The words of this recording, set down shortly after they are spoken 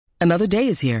Another day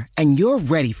is here, and you're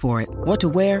ready for it. What to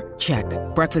wear? Check.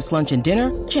 Breakfast, lunch, and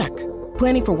dinner? Check.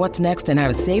 Planning for what's next and how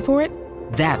to save for it?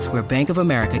 That's where Bank of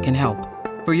America can help.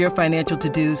 For your financial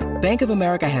to-dos, Bank of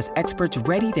America has experts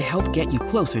ready to help get you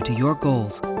closer to your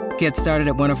goals. Get started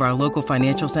at one of our local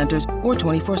financial centers or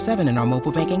 24/7 in our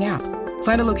mobile banking app.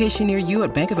 Find a location near you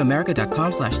at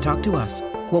bankofamerica.com/talktous.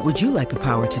 What would you like the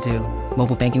power to do?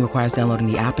 Mobile banking requires downloading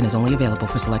the app and is only available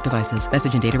for select devices.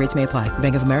 Message and data rates may apply.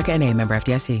 Bank of America N.A., member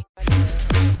FDIC.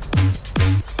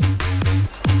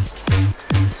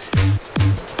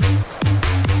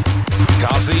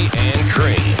 Coffee and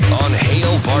Cream on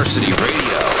Hail Varsity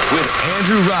Radio with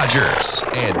Andrew Rogers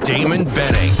and Damon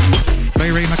Benning.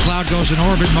 Ray McLeod goes in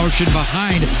orbit motion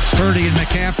behind Purdy and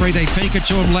McCaffrey. They fake it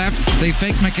to him left. They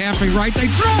fake McCaffrey right. They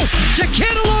throw to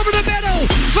Kittle over the middle.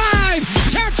 5,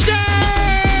 touchdown!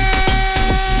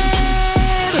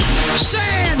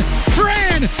 San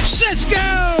Francisco!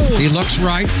 He looks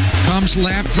right, comes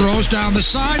left, throws down the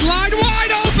sideline.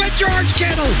 Wide open, George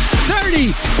Kittle.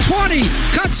 30, 20,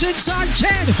 cuts inside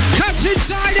 10, cuts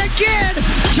inside again.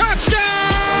 Touchdown!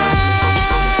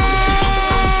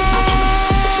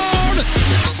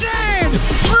 San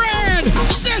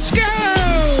Francisco!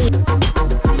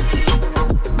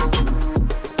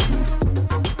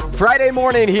 Friday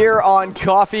morning here on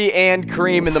Coffee and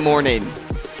Cream in the Morning.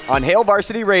 On Hail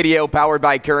Varsity Radio, powered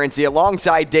by Currency,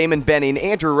 alongside Damon Benning,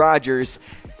 Andrew Rogers.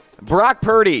 Brock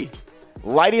Purdy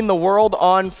lighting the world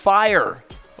on fire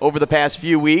over the past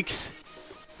few weeks.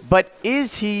 But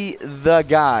is he the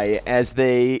guy as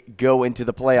they go into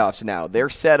the playoffs now? They're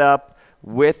set up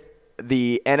with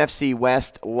the NFC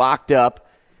West locked up.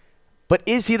 But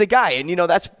is he the guy? And,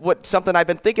 that's something I've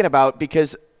been thinking about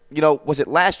because, was it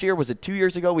last year? Was it 2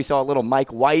 years ago? We saw a little Mike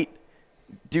White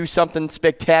do something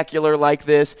spectacular like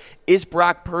this. Is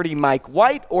Brock Purdy Mike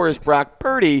White, or is Brock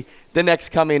Purdy the next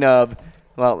coming of,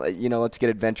 let's get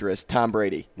adventurous, Tom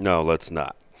Brady? No, let's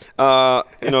not.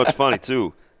 It's funny,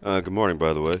 too. Good morning,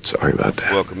 by the way. Sorry about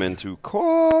that. Welcome into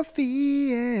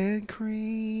Coffee and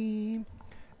Cream.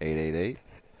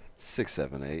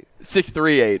 888-678.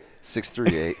 638.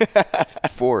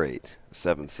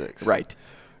 638-4876. Right.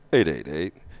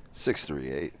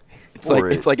 888-638.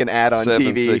 It's like an ad on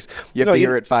TV. You have to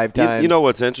hear it 5 times. You know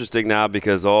what's interesting now,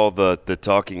 because all the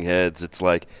talking heads, it's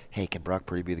like, hey, can Brock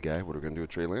Purdy be the guy? What are we going to do with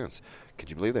Trey Lance? Could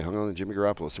you believe they hung on to Jimmy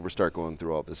Garoppolo? So we start going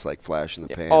through all this like flash in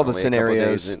the pan, all the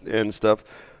scenarios and stuff.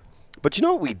 But you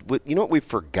know what we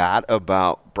forgot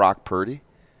about Brock Purdy?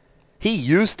 He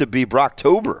used to be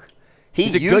Brocktober.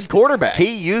 He's a good quarterback.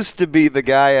 He used to be the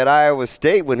guy at Iowa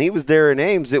State. When he was there in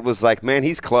Ames, it was like, man,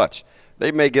 he's clutch.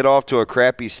 They may get off to a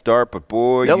crappy start, but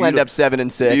boy, they'll end up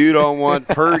 7-6. You don't want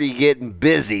Purdy getting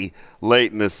busy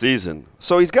late in the season.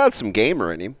 So he's got some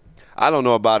gamer in him. I don't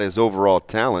know about his overall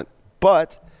talent,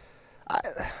 but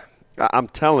I'm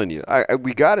telling you,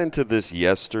 we got into this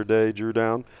yesterday, Drew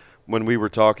Down, when we were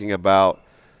talking about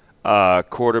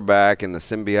quarterback and the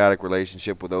symbiotic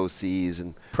relationship with OCs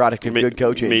and product of good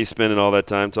coaching. Me spending all that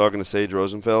time talking to Sage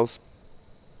Rosenfels.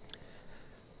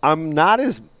 I'm not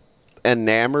as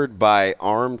enamored by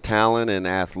arm talent and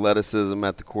athleticism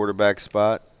at the quarterback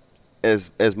spot as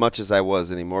much as I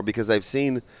was anymore, because I've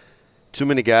seen too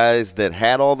many guys that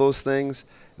had all those things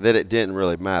that it didn't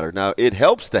really matter. Now, it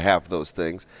helps to have those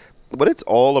things, but it's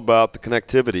all about the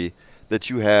connectivity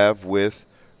that you have with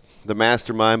the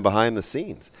mastermind behind the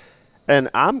scenes. And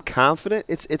I'm confident.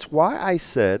 It's why I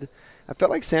said I felt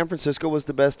like San Francisco was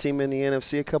the best team in the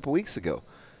NFC a couple weeks ago.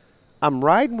 I'm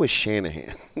riding with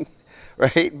Shanahan.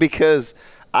 Right? Because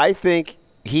I think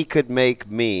he could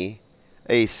make me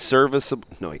a serviceable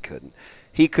 – no, he couldn't.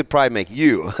 He could probably make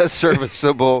you a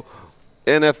serviceable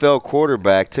NFL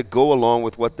quarterback to go along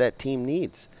with what that team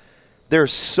needs. They're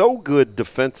so good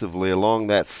defensively along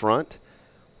that front.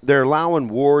 They're allowing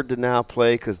Ward to now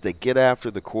play because they get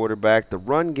after the quarterback. The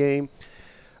run game,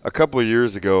 a couple of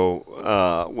years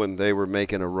ago when they were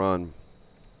making a run,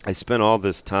 I spent all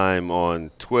this time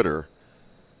on Twitter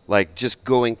like just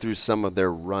going through some of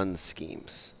their run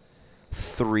schemes.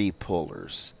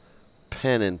 3-pullers,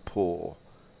 pen and pull,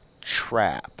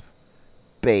 trap,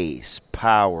 base,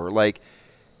 power. Like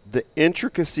the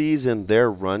intricacies in their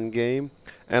run game.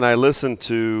 And I listened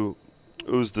to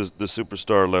who's the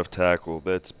superstar left tackle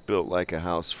that's built like a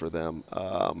house for them.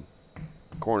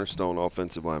 Cornerstone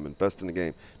offensive lineman, best in the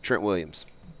game, Trent Williams.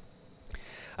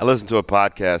 I listened to a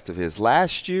podcast of his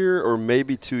last year or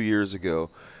maybe 2 years ago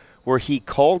where he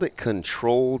called it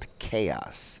controlled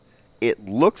chaos. It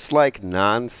looks like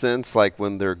nonsense, like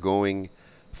when they're going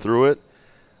through it,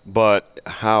 but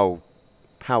how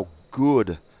how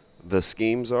good the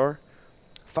schemes are,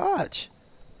 fudge.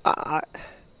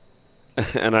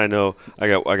 And I know I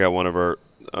got one of our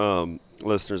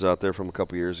listeners out there from a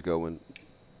couple years ago when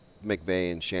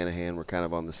McVay and Shanahan were kind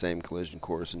of on the same collision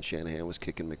course, and Shanahan was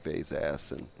kicking McVay's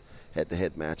ass and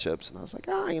head-to-head matchups. And I was like,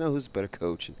 who's a better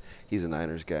coach? And he's a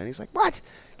Niners guy. And he's like, what?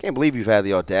 Can't believe you've had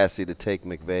the audacity to take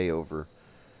McVay over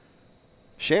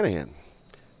Shanahan.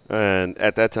 And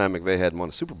at that time, McVay hadn't won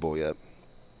a Super Bowl yet.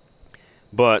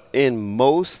 But in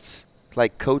most,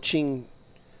 coaching,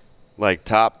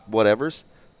 top whatevers,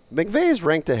 McVay is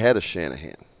ranked ahead of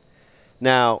Shanahan.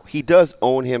 Now, he does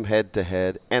own him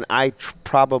head-to-head, and I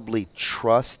probably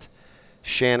trust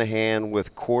Shanahan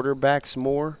with quarterbacks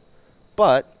more.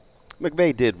 But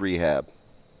McVay did rehab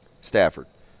Stafford.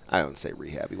 I don't say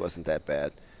rehab. He wasn't that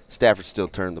bad. Stafford still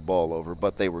turned the ball over,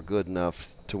 but they were good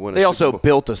enough to win a Super Bowl. They also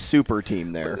built a super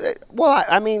team there. Well,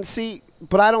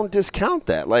 but I don't discount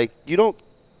that.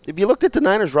 If you looked at the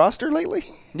Niners roster lately?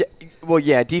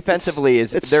 Yeah, defensively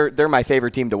they're my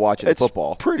favorite team to watch in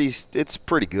football. It's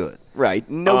pretty good. Right.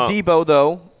 No Debo,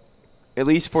 though, at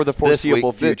least for the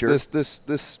foreseeable future.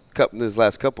 This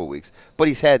last couple of weeks. But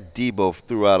he's had Debo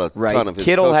throughout a ton of his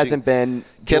Kittle coaching. Hasn't been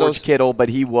George Kittle, but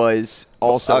he was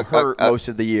also hurt most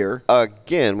of the year.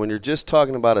 Again, when you're just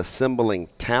talking about assembling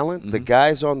talent, the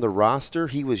guys on the roster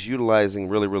he was utilizing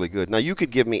really, really good. Now, you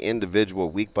could give me individual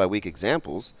week-by-week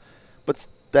examples, but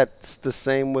that's the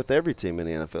same with every team in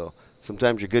the NFL.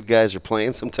 Sometimes your good guys are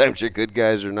playing, sometimes your good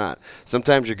guys are not.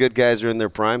 Sometimes your good guys are in their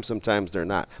prime, sometimes they're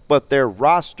not. But their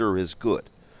roster is good.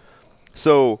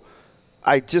 So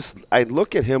I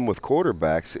look at him with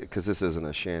quarterbacks, because this isn't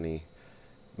a Shanny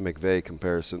McVay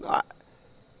comparison.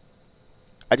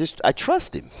 I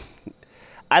trust him.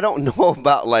 I don't know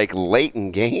about late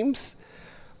in games,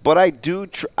 but I do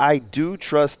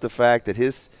trust the fact that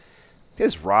his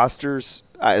rosters,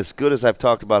 as good as I've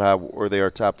talked about where they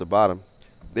are top to bottom,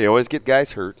 they always get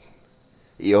guys hurt.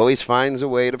 He always finds a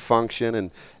way to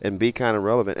function and be kind of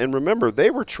relevant. And remember, they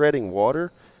were treading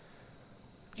water.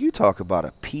 You talk about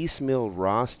a piecemeal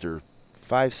roster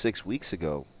 5-6 weeks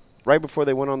ago, right before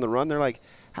they went on the run. They're like,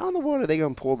 how in the world are they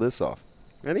going to pull this off?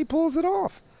 And he pulls it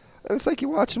off. And it's like you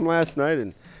watched him last night,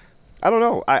 and I don't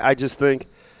know. I just think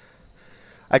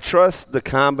I trust the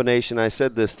combination. I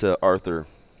said this to Arthur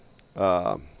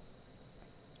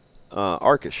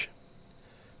Arkish.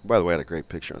 By the way, I had a great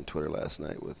picture on Twitter last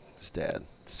night with his dad.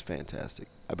 It's fantastic.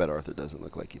 I bet Arthur doesn't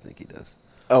look like you think he does.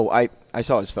 Oh, I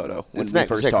saw his photo when we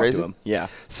first talked to him. Yeah.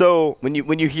 So when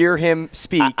you hear him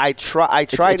speak, I try.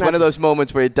 It's one of those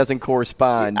moments where it doesn't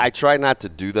correspond. I try not to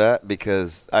do that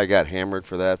because I got hammered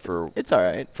for that It's all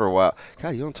right for a while. God,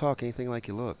 you don't talk anything like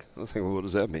you look. I was like, well, what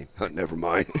does that mean? Never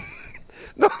mind.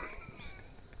 No.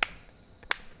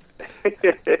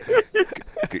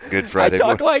 Good Friday. I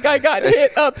talk like I got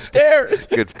hit upstairs.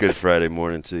 Good Friday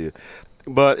morning to you.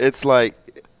 But it's like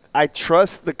I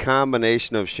trust the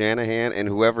combination of Shanahan and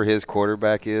whoever his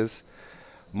quarterback is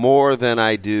more than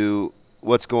I do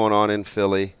what's going on in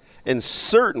Philly, and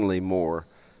certainly more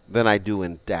than I do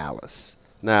in Dallas.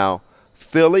 Now,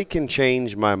 Philly can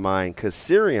change my mind because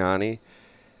Sirianni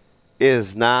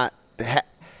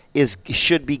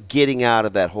should be getting out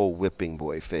of that whole whipping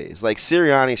boy phase.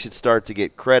 Sirianni should start to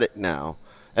get credit now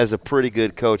as a pretty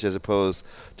good coach as opposed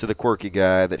to the quirky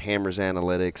guy that hammers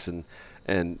analytics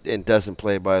and doesn't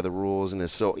play by the rules and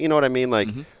is so – you know what I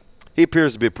mean? He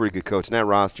appears to be a pretty good coach, and that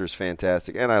roster is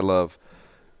fantastic. And I love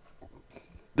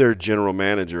their general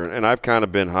manager. And I've kind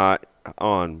of been hot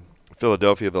on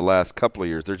Philadelphia the last couple of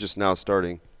years. They're just now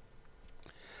starting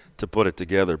to put it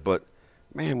together. But,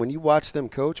 man, when you watch them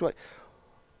coach,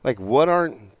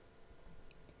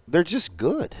 they're just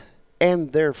good,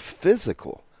 and they're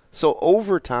physical. So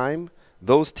over time,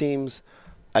 those teams,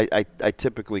 I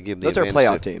typically give the advantage. Those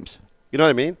are playoff teams. You know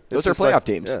what I mean? Those are playoff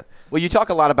teams. Yeah. Well, you talk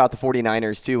a lot about the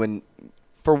 49ers, too, and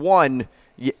for one,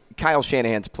 Kyle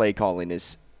Shanahan's play calling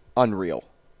is unreal.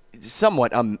 It's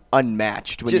somewhat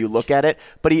unmatched when you look at it,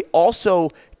 but he also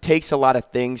takes a lot of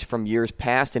things from years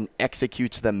past and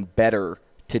executes them better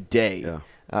today. Yeah.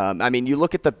 You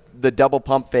look at the double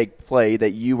pump fake play that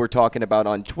you were talking about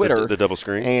on Twitter. The double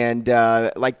screen. And,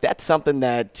 that's something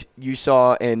that you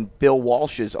saw in Bill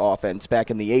Walsh's offense back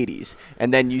in the 80s.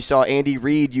 And then you saw Andy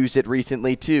Reid use it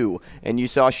recently, too. And you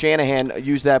saw Shanahan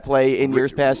use that play in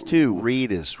years past, too.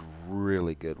 Reid is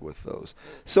really good with those.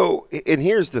 So, and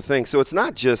here's the thing. So, it's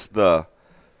not just the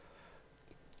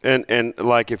 – and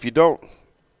if you don't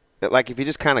 – if you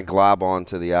just kind of glob on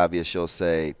to the obvious, you'll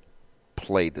say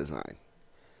play design.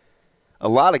 A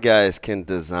lot of guys can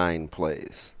design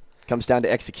plays. Comes down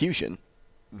to execution.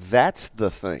 That's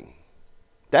the thing.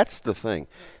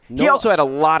 He also had a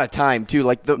lot of time, too.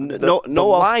 Like, the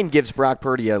line gives Brock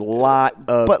Purdy a lot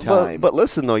of time. But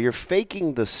listen, though, you're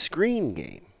faking the screen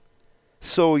game.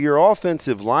 So your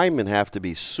offensive linemen have to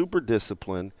be super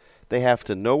disciplined. They have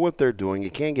to know what they're doing.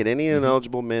 You can't get any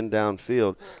ineligible men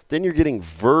downfield. Then you're getting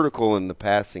vertical in the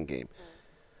passing game.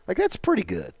 Like, that's pretty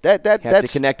good. That's to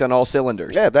connect on all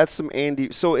cylinders. Yeah, that's some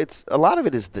Andy. So it's a lot of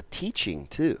it is the teaching,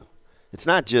 too. It's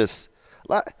not just –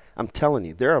 I'm telling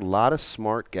you, there are a lot of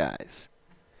smart guys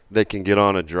that can get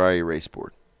on a dry erase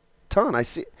board. Ton. I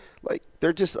see. Like,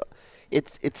 they're just –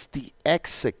 it's the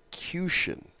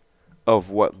execution of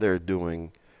what they're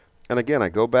doing. And again, I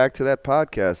go back to that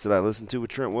podcast that I listened to with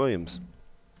Trent Williams,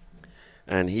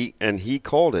 and he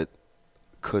called it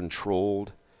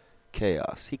controlled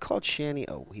chaos. He called Shanny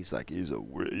he's like he's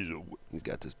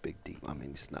got this big deep. I mean,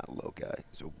 he's not a low guy.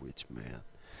 He's a witch man.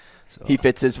 So he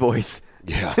fits his voice.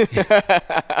 Yeah.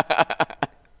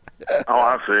 Oh,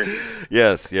 I see.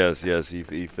 Yes.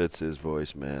 He fits his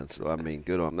voice, man. So I mean,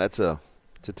 good on him.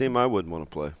 It's a team I wouldn't want to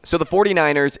play. So the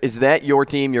 49ers, is that your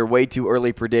team, your way too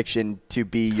early prediction to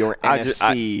be your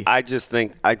NFC? I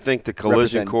think the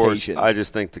collision course. I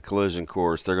just think the collision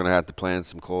course. They're going to have to play in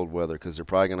some cold weather because they're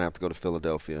probably going to have to go to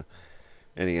Philadelphia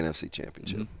in the NFC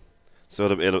Championship. Mm-hmm.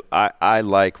 So I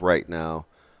like right now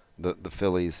the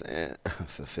Phillies and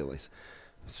the Phillies,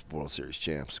 World Series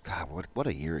champs. God, what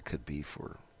a year it could be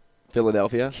for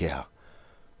Philadelphia. Yeah,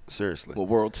 seriously. Well,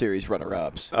 World Series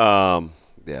runner-ups.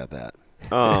 Yeah, that.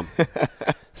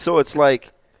 So it's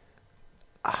like,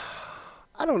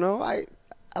 I don't know. I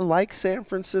like San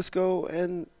Francisco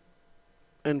and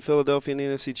Philadelphia in the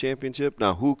NFC Championship.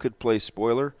 Now, who could play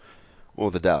spoiler? Well,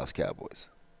 the Dallas Cowboys.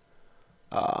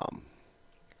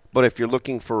 But if you're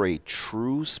looking for a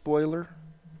true spoiler,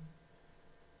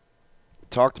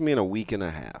 talk to me in a week and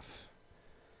a half.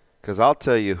 Because I'll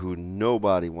tell you who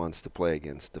nobody wants to play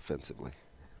against defensively.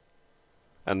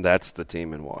 And that's the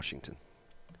team in Washington.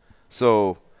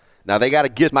 So now they got to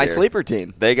get there. My sleeper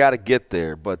team. They got to get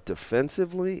there, but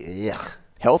defensively,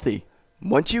 healthy.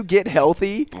 Once you get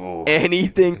healthy,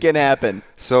 anything can happen.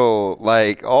 So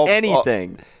like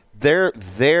anything. They're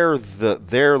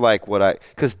like what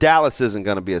because Dallas isn't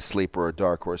going to be a sleeper or a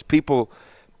dark horse.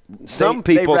 Some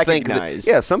people think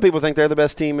they're the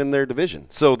best team in their division.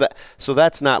 So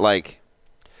that's not like.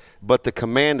 But the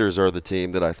Commanders are the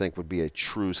team that I think would be a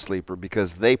true sleeper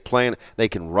because they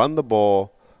can run the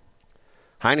ball.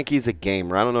 Heineke's a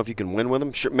gamer. I don't know if you can win with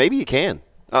him. Sure, maybe you can.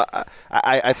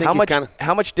 I think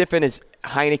how much different is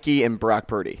Heineke and Brock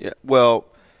Purdy? Yeah, well,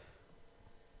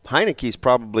 Heineke's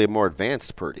probably a more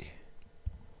advanced Purdy.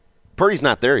 Purdy's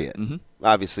not there yet. Mm-hmm.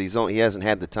 Obviously, he hasn't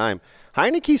had the time.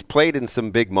 Heineke's played in some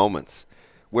big moments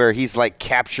where he's like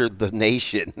captured the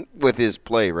nation with his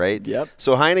play, right? Yep.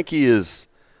 So Heineke is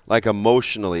like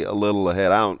emotionally a little ahead.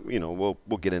 We'll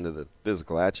get into the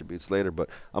physical attributes later, but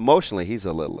emotionally he's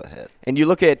a little ahead. And you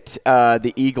look at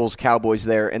the Eagles, Cowboys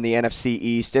there in the NFC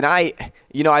East, and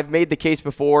I've made the case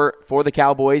before for the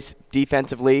Cowboys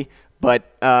defensively,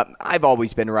 but I've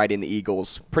always been riding the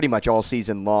Eagles pretty much all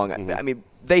season long. Mm-hmm. I mean,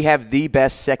 they have the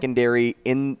best secondary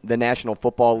in the National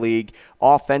Football League.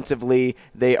 Offensively,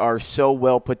 they are so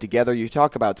well put together. You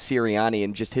talk about Sirianni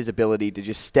and just his ability to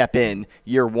just step in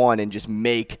year one and just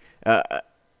make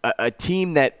a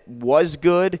team that was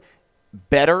good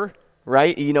better,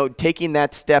 right? Taking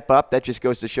that step up, that just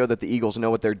goes to show that the Eagles know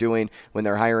what they're doing when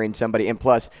they're hiring somebody. And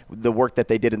plus, the work that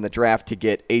they did in the draft to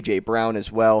get A.J. Brown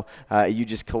as well, you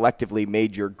just collectively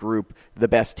made your group the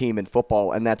best team in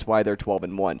football, and that's why they're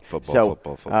 12-1.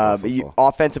 Football.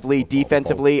 Offensively,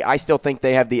 defensively, I still think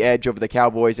they have the edge over the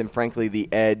Cowboys and, frankly, the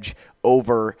edge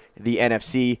over the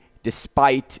NFC,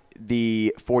 despite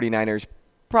the 49ers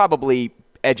probably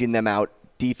edging them out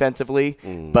defensively,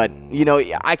 but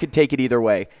I could take it either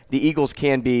way. The Eagles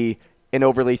can be an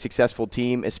overly successful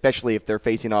team, especially if they're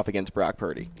facing off against Brock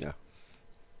Purdy. Yeah.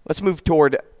 Let's move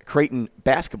toward Creighton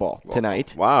basketball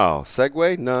tonight. Wow.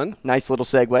 Segue? None. Nice little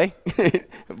segue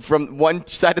from one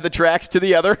side of the tracks to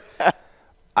the other.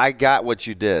 I got what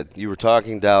you did. You were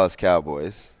talking Dallas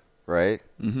Cowboys, right?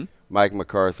 Mm-hmm. Mike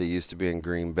McCarthy used to be in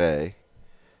Green Bay.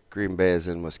 Green Bay is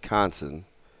in Wisconsin.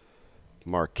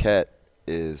 Marquette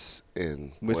is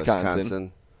in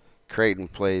Wisconsin. Creighton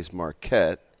plays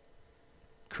Marquette.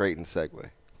 Creighton segue.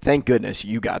 Thank goodness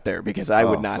you got there because I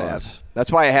would not have.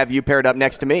 That's why I have you paired up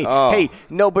next to me. Hey,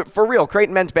 no, but for real,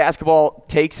 Creighton men's basketball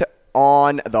takes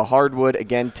on the hardwood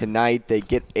again tonight. They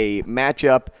get a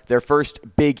matchup, their first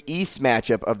Big East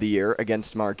matchup of the year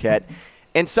against Marquette.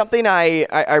 And something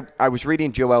I was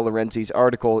reading Joel Lorenzi's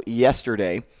article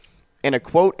yesterday, and a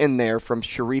quote in there from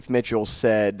Sharif Mitchell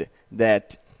said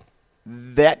that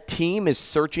that team is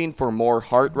searching for more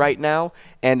heart right now,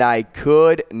 and I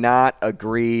could not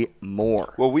agree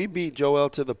more. Well, we beat Joel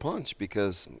to the punch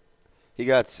because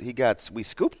we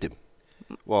scooped him.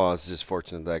 Well, I was just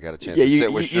fortunate that I got a chance to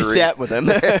sit with Sharif. You sat with him.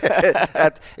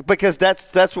 Because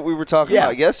that's what we were talking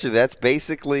about yesterday. That's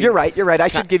basically. You're right. I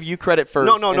should give you credit first.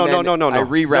 No. I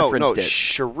re-referenced it.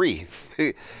 Sharif,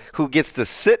 who gets to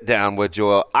sit down with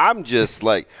Joel. I'm just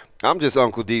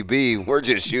Uncle DB. We're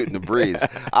just shooting the breeze.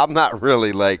 I'm not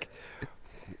really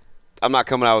I'm not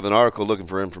coming out with an article looking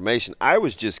for information. I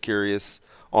was just curious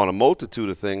on a multitude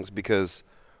of things because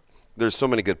there's so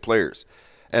many good players.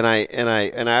 And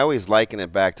I always liken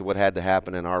it back to what had to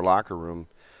happen in our locker room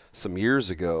some years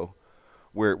ago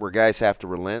where guys have to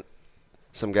relent.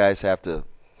 Some guys have to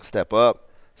step up.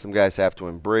 Some guys have to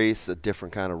embrace a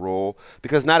different kind of role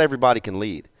because not everybody can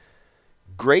lead.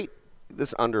 This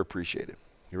is underappreciated.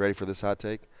 You ready for this hot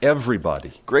take?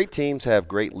 Everybody. Great teams have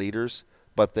great leaders,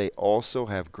 but they also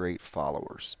have great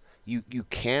followers. You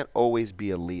can't always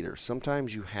be a leader.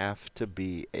 Sometimes you have to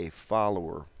be a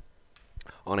follower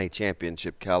on a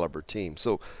championship caliber team.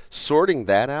 So sorting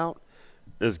that out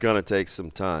is going to take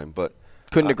some time, but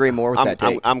couldn't agree more with that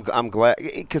take. I'm glad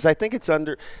because I think it's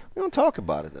we don't talk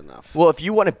about it enough. Well, if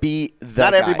you want to be the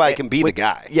not guy, everybody can be the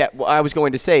guy. Yeah, well, I was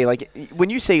going to say when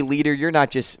you say leader, you're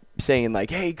not just saying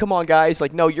hey, come on guys.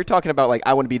 No, you're talking about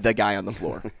I want to be the guy on the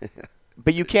floor.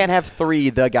 But you can't have 3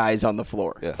 the guys on the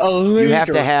floor. Yeah. You have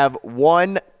to have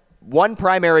one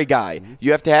primary guy.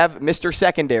 You have to have Mr.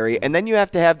 Secondary, and then you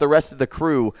have to have the rest of the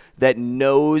crew that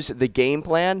knows the game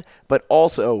plan, but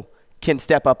also can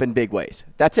step up in big ways.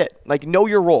 That's it. Know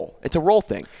your role. It's a role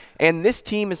thing. And this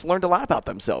team has learned a lot about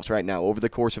themselves right now over the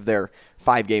course of their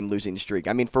 5-game losing streak.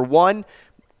 I mean, for one,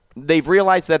 they've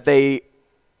realized that they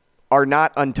are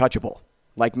not untouchable,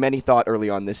 like many thought early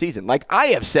on this season. Like I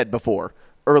have said before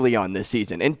early on this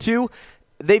season. And 2,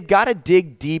 they've got to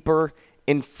dig deeper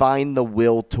and find the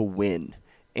will to win.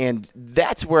 And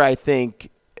that's where I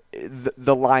think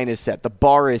the line is set. The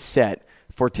bar is set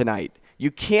for tonight. You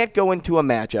can't go into a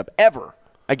matchup ever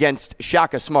against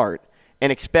Shaka Smart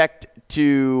and expect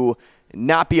to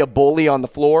not be a bully on the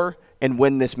floor and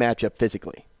win this matchup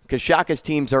physically. Because Shaka's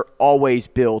teams are always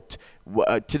built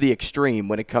to the extreme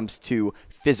when it comes to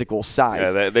physical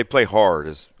size. Yeah, they play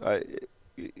hard.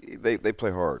 They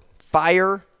play hard.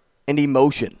 Fire and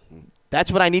emotion.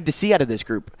 That's what I need to see out of this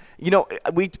group.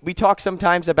 We talk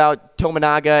sometimes about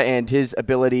Tominaga and his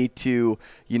ability to,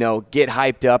 get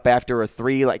hyped up after a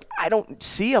 3. I don't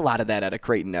see a lot of that out of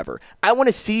Creighton ever. I want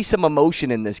to see some emotion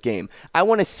in this game. I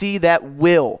want to see that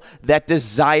will, that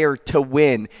desire to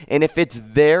win. And if it's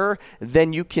there,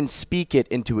 then you can speak it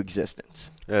into existence.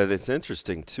 It's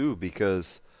interesting, too,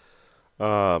 because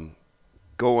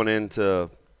going into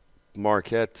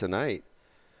Marquette tonight,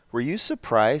 were you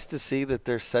surprised to see that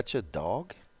they're such a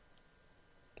dog?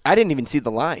 I didn't even see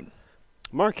the line.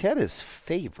 Marquette is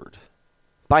favored.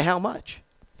 By how much?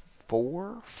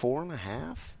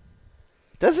 4.5?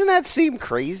 Doesn't that seem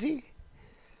crazy?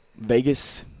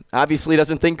 Vegas obviously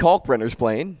doesn't think Kalkbrenner's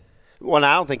playing. Well,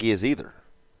 I don't think he is either.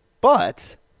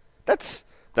 But that's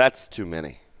too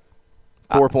many.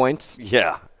 4 points?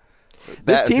 Yeah.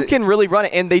 This team can really run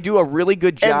it, and they do a really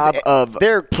good job of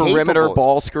perimeter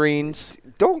ball screens.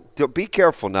 Don't be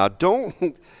careful now. Don't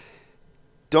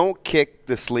kick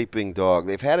the sleeping dog.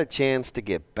 They've had a chance to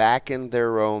get back in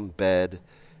their own bed,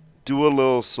 do a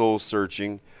little soul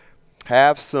searching,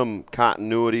 have some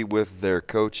continuity with their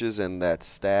coaches and that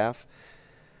staff.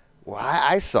 Well,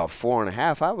 I saw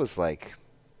 4.5. I was like,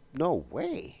 no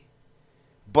way.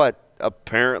 But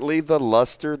apparently the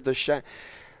luster, the shine.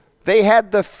 They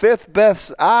had the 5th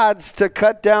best odds to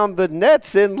cut down the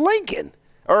Nets in Lincoln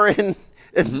or in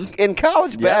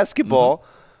college basketball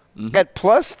at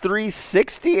plus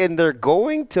 360, and they're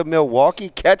going to Milwaukee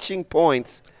catching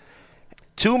points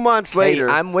 2 months later.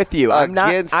 Hey, I'm with you. I'm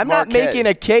not making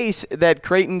a case that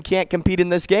Creighton can't compete in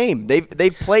this game.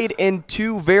 They've played in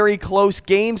 2 very close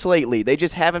games lately. They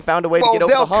just haven't found a way to get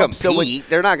over the hump. They'll compete.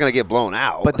 They're not going to get blown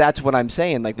out. But that's what I'm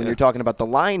saying. When you're talking about the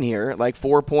line here,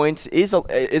 4 points is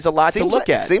a lot to look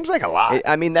at. Seems like a lot.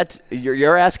 I mean,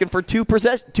 you're asking for two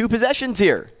possessions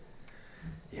here.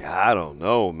 Yeah, I don't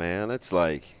know, man. It's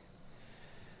like.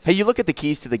 Hey, you look at the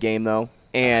keys to the game, though,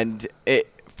 and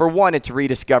for one, it's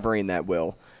rediscovering that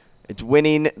will. It's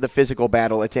winning the physical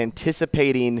battle. It's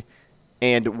anticipating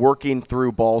and working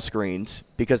through ball screens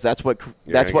because that's what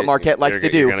Marquette likes to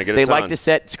do. They like to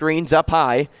set screens up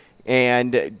high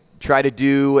and try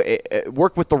to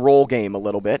work with the roll game a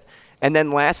little bit. And then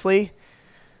lastly,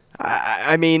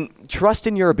 I mean, trust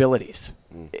in your abilities.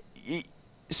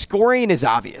 Scoring is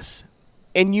obvious,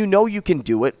 and you can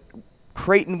do it.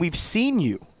 Creighton, we've seen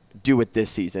you do it this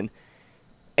season.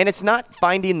 And it's not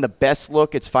finding the best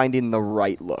look, it's finding the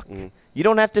right look. Mm-hmm. You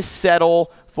don't have to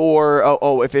settle for,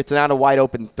 if it's not a wide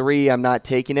open three, I'm not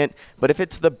taking it. But if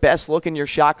it's the best look in your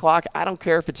shot clock, I don't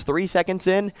care if it's 3 seconds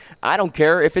in. I don't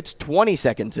care if it's 20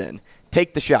 seconds in.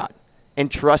 Take the shot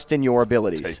and trust in your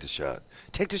abilities. Take the shot.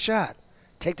 Take the shot.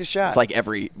 Take the shot. It's like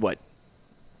every,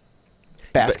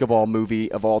 basketball movie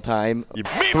of all time.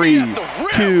 3,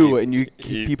 2, and you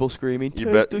keep people screaming,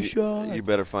 take the shot. You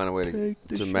better find a way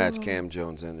to match shot. Cam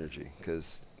Jones' energy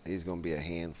because he's going to be a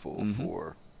handful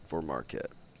for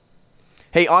Marquette.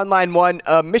 Hey, on line one,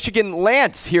 Michigan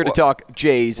Lance here to talk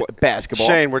Jays basketball.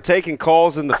 Shane, we're taking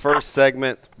calls in the first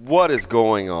segment. What is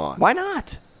going on? Why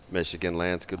not? Michigan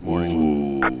Lance, good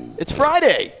morning. Ooh. It's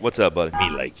Friday. What's up, buddy? Me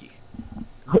like you.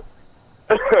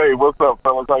 Hey, what's up,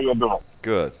 fellas? How you doing?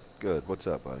 Good. What's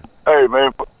up, buddy? Hey,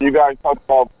 man, you guys talk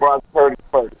about Brock Purdy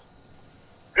first.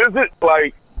 Is it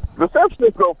like the San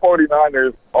Francisco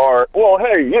 49ers are,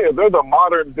 they're the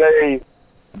modern-day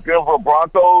Denver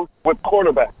Broncos with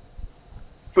quarterbacks.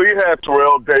 So you had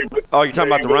Terrell Davis. Oh, you're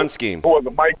talking about the run scheme. Who was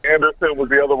it? Mike Anderson was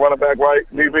the other running back, right,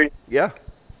 DB? Yeah.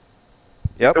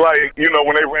 Yep. Like, when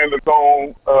they ran the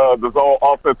zone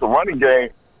offensive running game,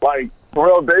 like,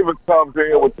 Terrell Davis comes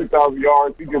in with 2,000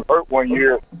 yards. He gets hurt one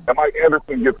year, and Mike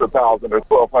Anderson gets 1,000 or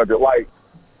 1,200. Like,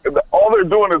 all they're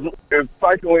doing is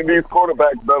cycling these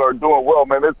quarterbacks that are doing well,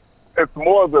 man. It's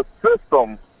more the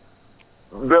system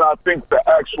than I think the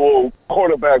actual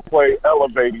quarterback play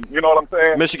elevating. You know what I'm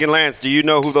saying? Michigan Lance, do you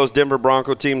know who those Denver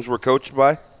Bronco teams were coached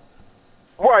by?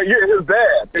 Right, yeah, his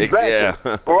dad.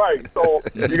 Exactly. Yeah. Right. So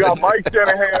you got Mike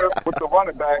Shanahan with the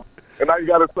running back, and now you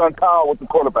got his son Kyle with the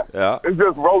quarterback. Yeah. It's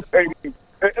just rotating.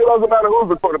 It doesn't matter who's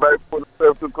the quarterback for the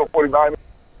San Francisco 49ers.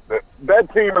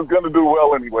 That team is going to do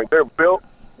well anyway. They're built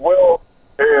well,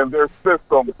 and their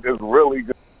system is really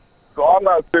good. So I'm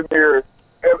not sitting here,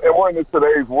 and we're in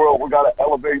today's world, we got to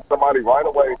elevate somebody right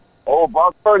away. Oh,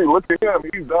 Brock Purdy, look at him.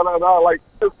 He's da-da-da. Like,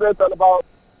 just said that about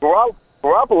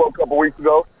Garoppolo a couple weeks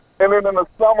ago. And then in the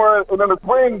summer, and in the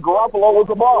spring, Garoppolo was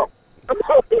a bomb.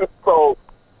 So,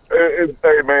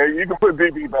 hey, man, you can put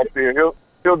DB back there.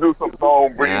 He'll do some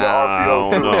zone, bring the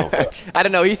RPO. I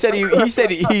don't know. He said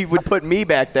he would put me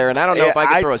back there, and I don't know if I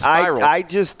could throw a spiral. I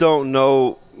just don't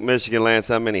know, Michigan Lance,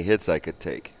 how many hits I could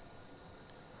take.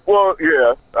 Well,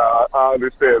 yeah, I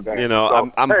understand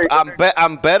that.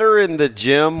 I'm better in the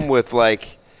gym with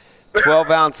like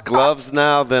 12-ounce gloves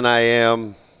now than I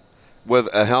am with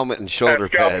a helmet and shoulder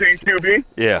pads. QB?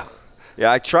 Yeah.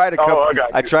 I tried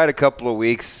a couple of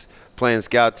weeks playing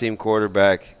scout team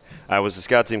quarterback. I was the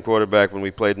scout team quarterback when we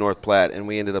played North Platte, and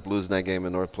we ended up losing that game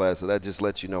in North Platte. So that just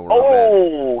lets you know where I'm at.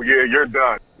 Oh, yeah, you're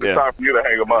done. It's time for you to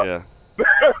hang them up.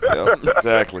 Yeah,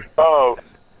 exactly. And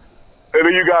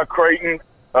then you got Creighton.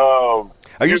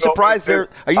 Are you surprised they're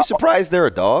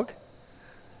a dog?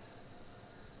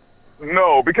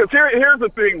 No, because here's the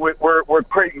thing with where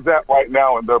Creighton's at right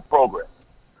now in their program.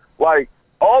 Like,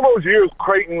 all those years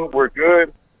Creighton were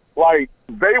good, like,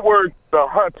 they were the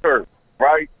hunters,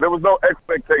 right? There was no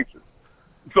expectation.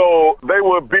 So they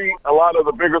would beat a lot of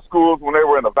the bigger schools when they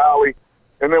were in the Valley,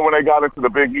 and then when they got into the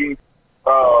Big East,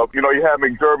 you had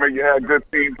McDermott, you had good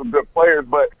teams and good players,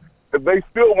 but they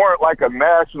still weren't like a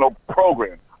national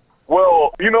program.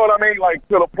 Well, you know what I mean? Like,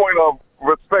 to the point of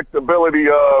respectability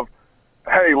of,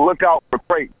 hey, look out for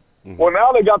Creighton. Mm-hmm. Well,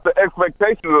 now they got the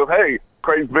expectations of, hey,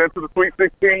 Creighton's been to the Sweet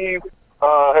 16.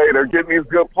 Hey, they're getting these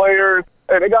good players.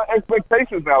 Hey, they got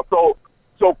expectations now. So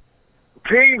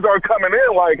teams are coming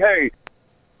in like, hey,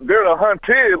 they're the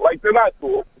hunted. Like, they're not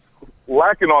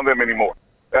lacking on them anymore,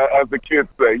 as the kids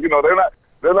say. You know,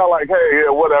 they're not like, hey, yeah,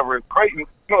 whatever, it's Creighton.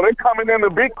 No, they're coming in to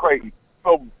beat Creighton.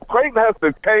 So Creighton has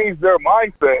to change their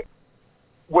mindset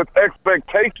with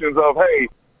expectations of, hey,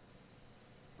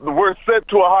 we're set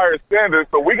to a higher standard,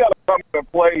 so we got to come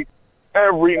and play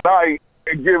every night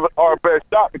and give our best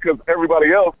shot because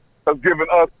everybody else has given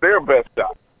us their best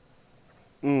shot.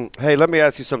 Hey, let me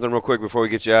ask you something real quick before we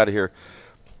get you out of here.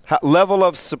 Level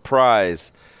of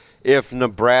surprise if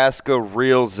Nebraska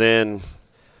reels in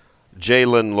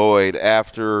Jalen Lloyd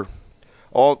after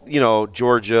all,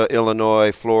 Georgia,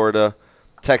 Illinois, Florida,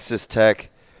 Texas Tech,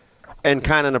 and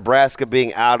kind of Nebraska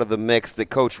being out of the mix, that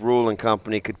Coach Rule and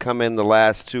company could come in the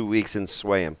last 2 weeks and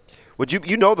sway him. Would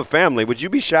you know the family? Would you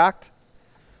be shocked?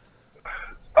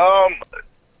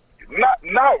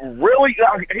 Not really.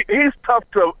 He's tough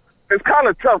to. It's kind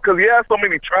of tough because he has so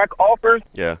many track offers.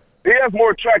 Yeah. He has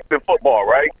more track than football,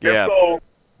 right? Yeah. And so,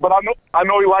 but I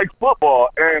know he likes football,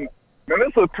 and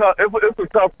it's a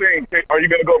tough thing. Are you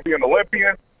going to go be an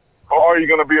Olympian, or are you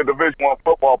going to be a Division I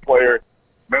football player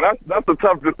man, that's a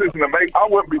tough decision to make. I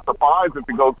wouldn't be surprised if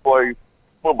he goes play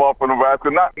football for Nebraska.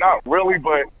 Not really,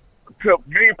 but to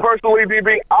me personally,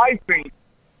 DB, I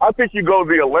think you go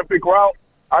the Olympic route.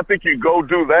 I think you go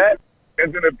do that,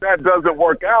 and then if that doesn't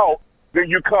work out, then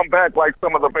you come back like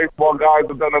some of the baseball guys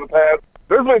have done in the past.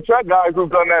 There's been track guys who've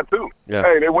done that too. Yeah.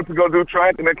 Hey, they went to go do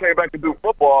track and then came back to do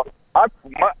football. I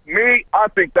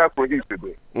think that's what he should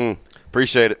do.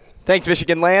 Appreciate it. Thanks,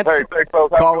 Michigan Lance. Hey, thanks,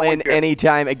 folks. Have a Call good in weekend.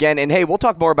 anytime again. And, hey, we'll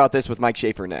talk more about this with Mike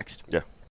Schaefer next. Yeah.